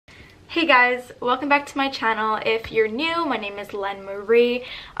Hey guys, welcome back to my channel. If you're new, my name is Len Marie.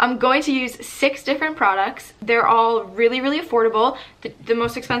 I'm going to use 6 different products. They're all really affordable. The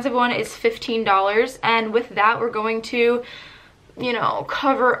most expensive one is $15, and with that we're going to, you know,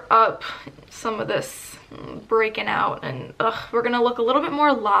 cover up some of this breaking out, and we're gonna look a little bit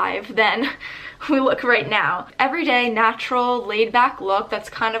more live than we look right now. Everyday, natural, laid-back look. That's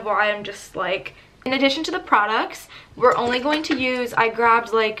kind of why I'm just like, in addition to the products, we're only going to use, I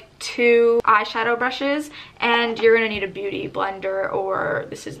grabbed like 2 eyeshadow brushes, and you're gonna need a beauty blender, or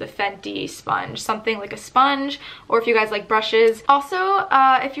this is the Fenty sponge, something like a sponge, or if you guys like brushes. Also,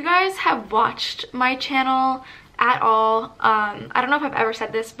 if you guys have watched my channel at all, I don't know if I've ever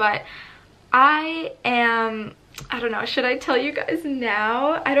said this, but I don't know, should I tell you guys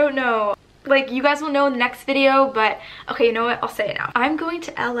now? I don't know. Like, you guys will know in the next video, but okay, you know what? I'll say it now. I'm going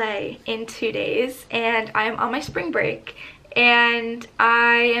to LA in 2 days, and I am on my spring break, and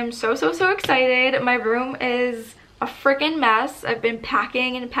I am so excited. My room is a freaking mess. I've been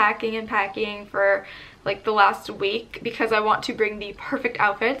packing and packing for like the last week because I want to bring the perfect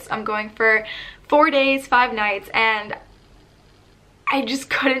outfits. I'm going for 4 days, 5 nights, and I just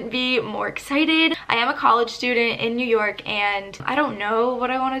couldn't be more excited. I am a college student in New York, and I don't know what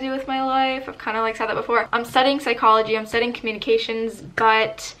I want to do with my life. I've kind of like said that before. I'm studying psychology, I'm studying communications,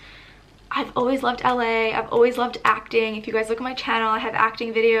 but I've always loved LA. I've always loved acting. If you guys look at my channel, I have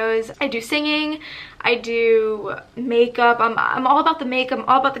acting videos. I do singing, I do makeup. I'm all about the makeup, I'm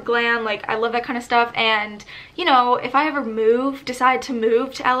all about the glam. Like, I love that kind of stuff. And you know, if I ever decide to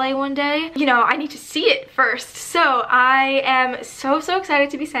move to LA one day, you know, I need to see it first. So I am so excited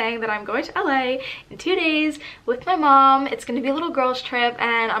to be saying that I'm going to LA in 2 days with my mom. It's gonna be a little girls trip,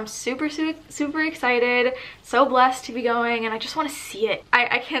 and I'm super excited, so blessed to be going, and I just want to see it.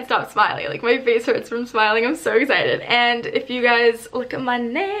 I can't stop smiling. Like, my face hurts from smiling. I'm so excited. And if you guys look at my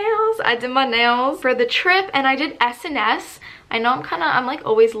nails, I did my nails for the trip, and I did S&S. I know I'm like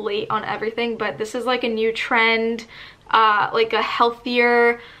always late on everything, but this is like a new trend, like a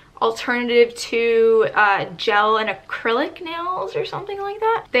healthier alternative to gel and acrylic nails or something like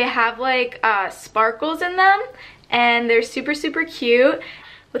that. They have like sparkles in them, and they're super cute.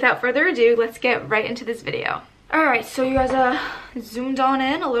 Without further ado, let's get right into this video. Alright, so you guys zoomed on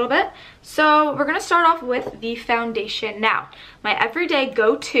in a little bit. So we're gonna start off with the foundation. Now, my everyday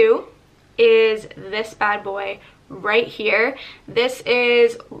go-to is this bad boy right here. This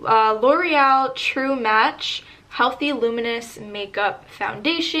is L'Oreal True Match Healthy Luminous Makeup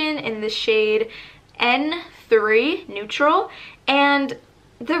Foundation in the shade N3 Neutral. And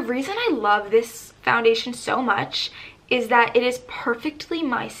the reason I love this foundation so much is that it is perfectly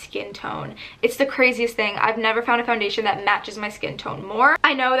my skin tone. It's the craziest thing. I've never found a foundation that matches my skin tone more.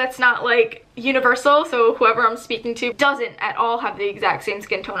 I know that's not like universal, so whoever I'm speaking to doesn't at all have the exact same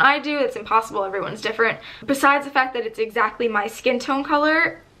skin tone I do. It's impossible, everyone's different. Besides the fact that it's exactly my skin tone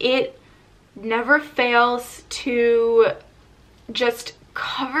color, it never fails to just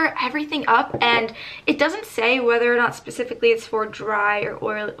cover everything up, and it doesn't say whether or not specifically it's for dry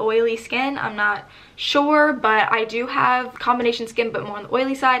or oily skin. I'm not sure, but I do have combination skin, but more on the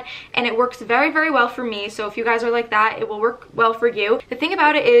oily side, and it works very well for me. So if you guys are like that, it will work well for you. The thing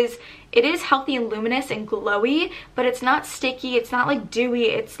about it is healthy and luminous and glowy, but it's not sticky, it's not like dewy.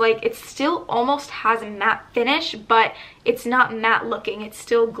 It's like, it still almost has a matte finish, but it's not matte looking, it's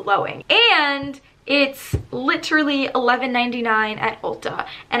still glowing. And it's literally $11.99 at Ulta,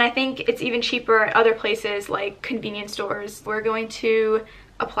 and I think it's even cheaper at other places like convenience stores. We're going to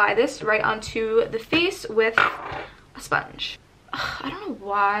apply this right onto the face with a sponge. I don't know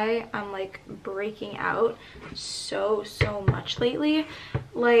why I'm like breaking out so much lately.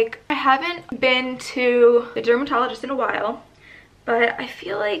 Like, I haven't been to the dermatologist in a while, but I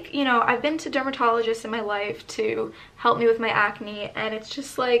feel like, you know, I've been to dermatologists in my life to help me with my acne, and it's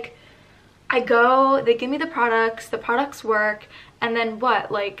just like, I go, they give me the products work, and then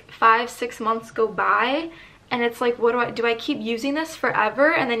what, like 5-6 months go by, and it's like, what do I keep using this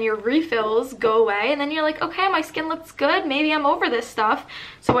forever? And then your refills go away, and then you're like, okay, my skin looks good, maybe I'm over this stuff.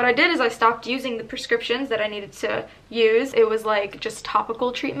 So what I did is I stopped using the prescriptions that I needed to use. It was like just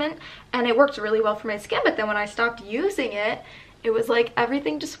topical treatment, and it worked really well for my skin, but then when I stopped using it, it was like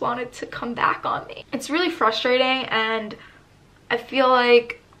everything just wanted to come back on me. It's really frustrating, and I feel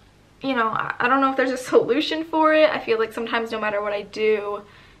like, you know, I don't know if there's a solution for it. I feel like sometimes no matter what I do,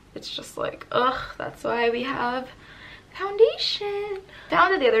 it's just like, ugh, that's why we have foundation.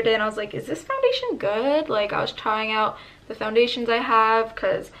 Found it the other day, and I was like, is this foundation good? Like, I was trying out the foundations I have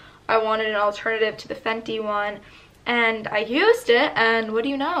because I wanted an alternative to the Fenty one, and I used it, and what do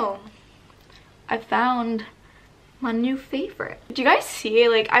you know? I found my new favorite. Do you guys see,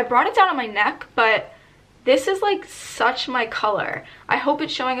 like, I brought it down on my neck, but this is like such my color. I hope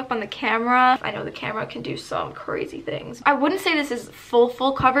it's showing up on the camera. I know the camera can do some crazy things. I wouldn't say this is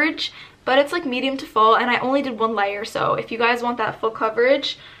full coverage, but it's like medium to full, and I only did one layer, so if you guys want that full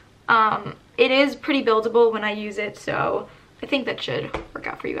coverage, it is pretty buildable when I use it, so I think that should work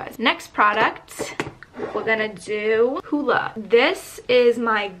out for you guys. Next product, we're gonna do Hoola. This is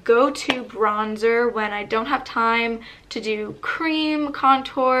my go-to bronzer when I don't have time to do cream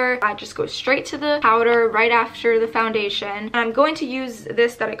contour. I just go straight to the powder right after the foundation. And I'm going to use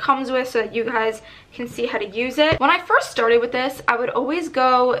this that it comes with so that you guys can see how to use it. When I first started with this, I would always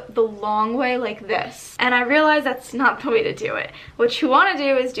go the long way like this. And I realized that's not the way to do it. What you want to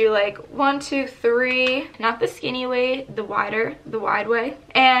do is do like 1, 2, 3, not the skinny way, the wide way,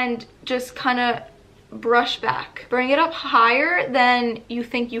 and just kind of brush back. Bring it up higher than you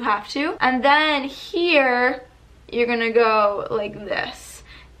think you have to. And then here, you're gonna go like this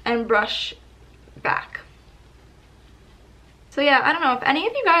and brush back. So yeah, I don't know if any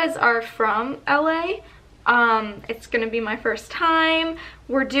of you guys are from LA. It's gonna be my first time.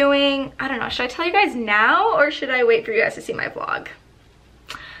 We're doing, I don't know, should I tell you guys now or should I wait for you guys to see my vlog?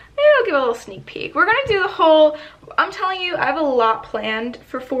 Maybe I'll give a little sneak peek. We're gonna do the whole, I'm telling you, I have a lot planned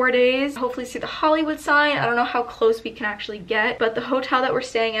for 4 days. Hopefully see the Hollywood sign. I don't know how close we can actually get, but the hotel that we're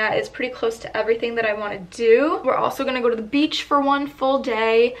staying at is pretty close to everything that I want to do. We're also gonna go to the beach for 1 full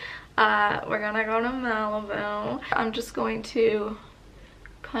day. We're gonna go to Malibu. I'm just going to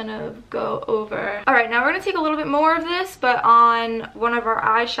kind of go over. All right, now we're gonna take a little bit more of this, but on one of our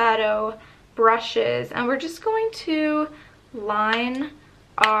eyeshadow brushes, and we're just going to line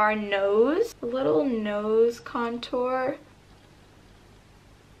our nose, a little nose contour.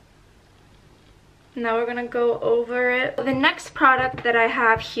 Now we're gonna go over it. The next product that I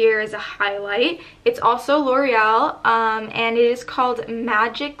have here is a highlight. It's also L'Oreal, and it is called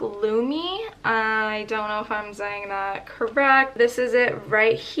Magic Lumi. I don't know if I'm saying that correct. This is it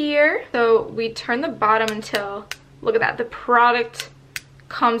right here. So we turn the bottom until, look at that, the product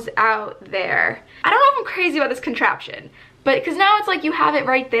comes out there. I don't know if I'm crazy about this contraption, but because now it's like you have it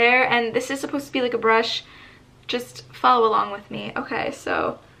right there, and this is supposed to be like a brush. Just follow along with me. Okay,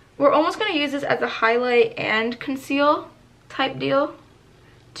 so we're almost going to use this as a highlight and conceal type deal.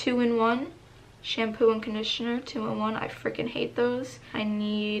 2-in-1. Shampoo and conditioner, 2-in-1. I freaking hate those. I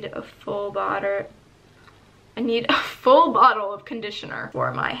need a full bottle of conditioner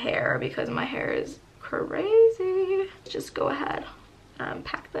for my hair because my hair is crazy. Just go ahead and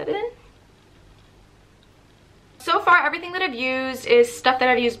pack that in. So far, everything that I've used is stuff that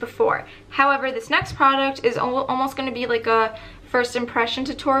I've used before. However, this next product is almost going to be like a first impression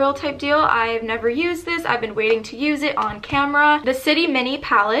tutorial type deal. I've never used this. I've been waiting to use it on camera. The City Mini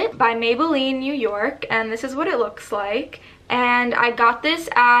Palette by Maybelline New York, and this is what it looks like. And I got this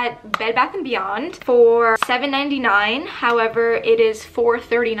at Bed Bath & Beyond for $7.99. However, it is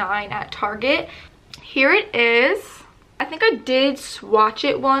 $4.39 at Target. Here it is. I think I did swatch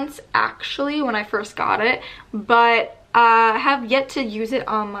it once actually when I first got it, but I have yet to use it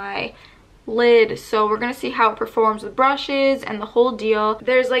on my lid, so we're gonna see how it performs with brushes and the whole deal.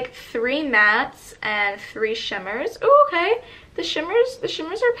 There's like 3 mattes and 3 shimmers. Oh, okay. The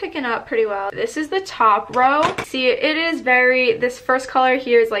shimmers are picking up pretty well. This is the top row. See, it is very, this first color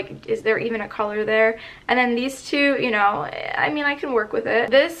here is like, is there even a color there? And then these two, you know, I mean, I can work with it.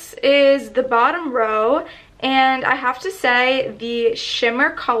 This is the bottom row. And I have to say the shimmer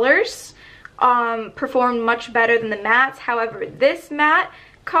colors performed much better than the mattes. However, this matte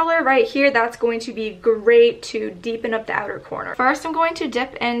color right here, that's going to be great to deepen up the outer corner. First, I'm going to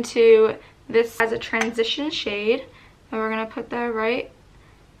dip into this as a transition shade, and we're going to put that right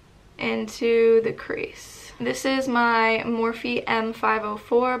into the crease. This is my Morphe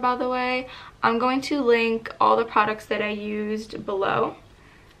M504, by the way. I'm going to link all the products that I used below,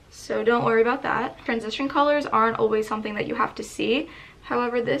 so don't worry about that. Transition colors aren't always something that you have to see.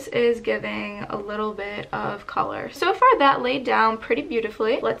 However, this is giving a little bit of color. So far, that laid down pretty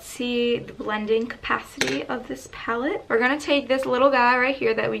beautifully. Let's see the blending capacity of this palette. We're gonna take this little guy right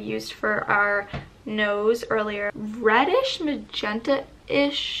here that we used for our nose earlier. Reddish,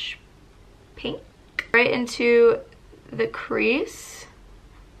 magenta-ish pink. Right into the crease.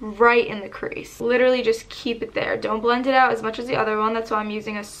 Right in the crease. Literally just keep it there. Don't blend it out as much as the other one. That's why I'm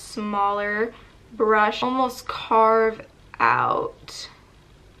using a smaller brush. Almost carve out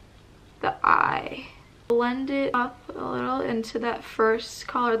the eye. Blend it up a little into that first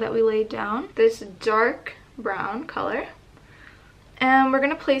color that we laid down. This dark brown color. And we're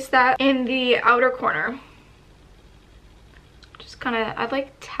gonna place that in the outer corner. Just kind of, I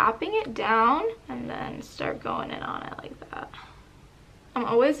like tapping it down and then start going in on it like that. I'm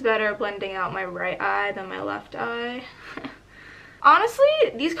always better at blending out my right eye than my left eye.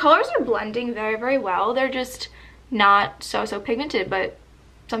 Honestly, these colors are blending very, very well. They're just not so pigmented, but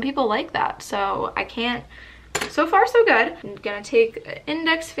some people like that, so I can't. So far, so good. I'm gonna take an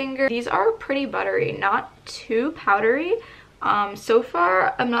index finger. These are pretty buttery, not too powdery. So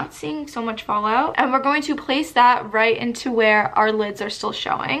far, I'm not seeing so much fallout. And we're going to place that right into where our lids are still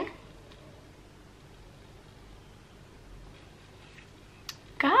showing.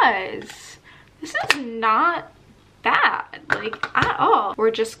 Guys, this is not bad, like, at all. We're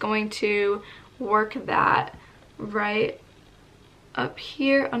just going to work that right up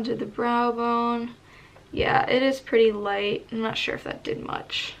here under the brow bone. Yeah, it is pretty light. I'm not sure if that did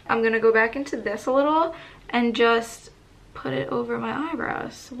much. I'm gonna go back into this a little and just put it over my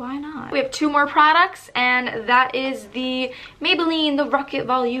eyebrows. Why not? We have 2 more products, and that is the Maybelline the Rocket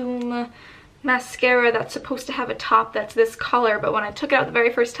Volume mascara that's supposed to have a top that's this color, but when I took it out the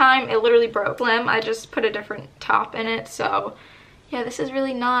very first time, it literally broke. Slim, I just put a different top in it, so yeah, this is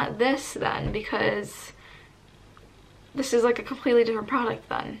really not this then, because this is like a completely different product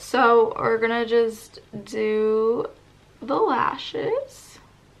then. So we're gonna just do the lashes.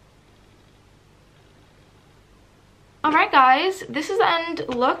 Alright guys, this is the end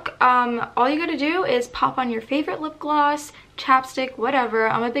look. All you gotta do is pop on your favorite lip gloss, chapstick, whatever.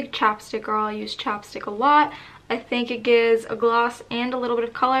 I'm a big chapstick girl. I use chapstick a lot. I think it gives a gloss and a little bit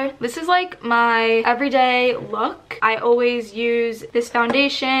of color. This is like my everyday look. I always use this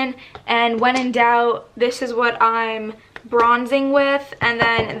foundation, and when in doubt, this is what I'm bronzing with. And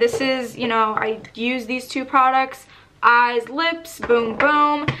then this is, you know, I use these 2 products, eyes, lips, boom,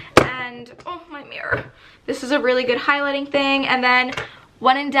 boom, and oh, my mirror. This is a really good highlighting thing. And then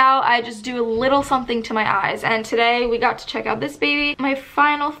when in doubt, I just do a little something to my eyes. And today we got to check out this baby. My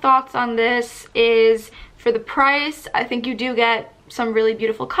final thoughts on this is, for the price, I think you do get some really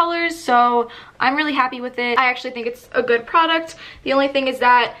beautiful colors, so I'm really happy with it. I actually think it's a good product. The only thing is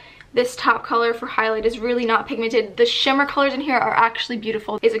that this top color for highlight is really not pigmented. The shimmer colors in here are actually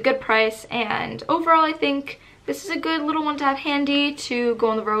beautiful. It's a good price, and overall I think this is a good little one to have handy to go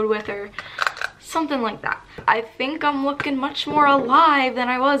on the road with or something like that. I think I'm looking much more alive than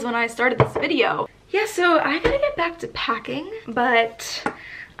I was when I started this video. Yeah, so I gotta get back to packing, but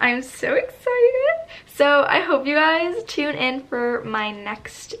I'm so excited. So I hope you guys tune in for my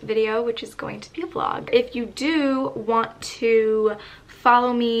next video, which is going to be a vlog. If you do want to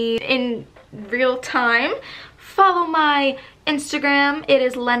follow me in real time, follow my Instagram. It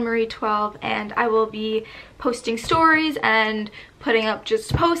is lenmarie12, and I will be posting stories and putting up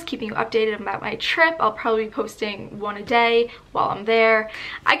just posts, keeping you updated about my trip. I'll probably be posting 1 a day while I'm there.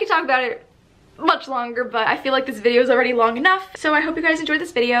 I could talk about it much longer, but I feel like this video is already long enough. So I hope you guys enjoyed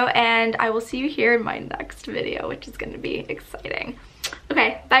this video, and I will see you here in my next video, which is going to be exciting.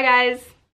 Okay, bye guys.